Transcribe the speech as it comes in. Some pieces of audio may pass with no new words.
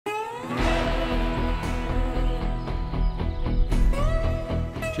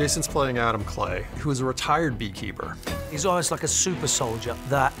Jason's playing Adam Clay, who is a retired beekeeper. He's almost like a super soldier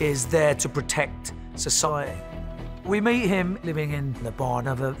that is there to protect society. We meet him living in the barn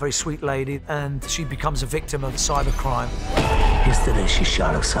of a very sweet lady, and she becomes a victim of cybercrime. Yesterday, she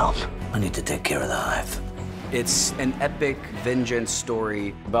shot herself. I need to take care of the hive. It's an epic vengeance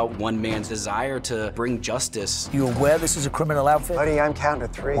story about one man's desire to bring justice. You aware this is a criminal outfit? Buddy, I'm counting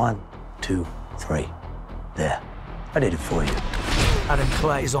to 3. 1, 2, 3. There. I did it for you. Adam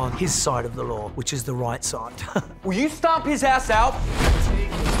Clay is on his side of the law, which is the right side. Will you stomp his ass out?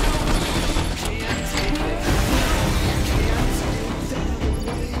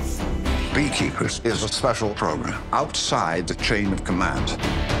 Beekeepers is a special program outside the chain of command.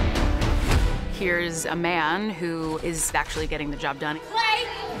 Here's a man who is actually getting the job done.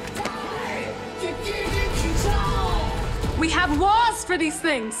 We have laws for these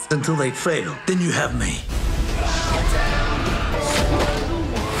things. Until they fail, then you have me.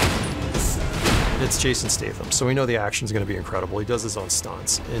 It's Jason Statham, so we know the action's going to be incredible. He does his own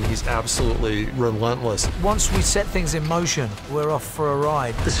stunts, and he's absolutely relentless. Once we set things in motion, we're off for a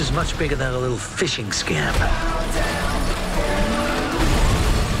ride. This is much bigger than a little fishing scam.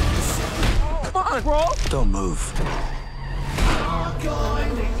 Come on, bro! Don't move.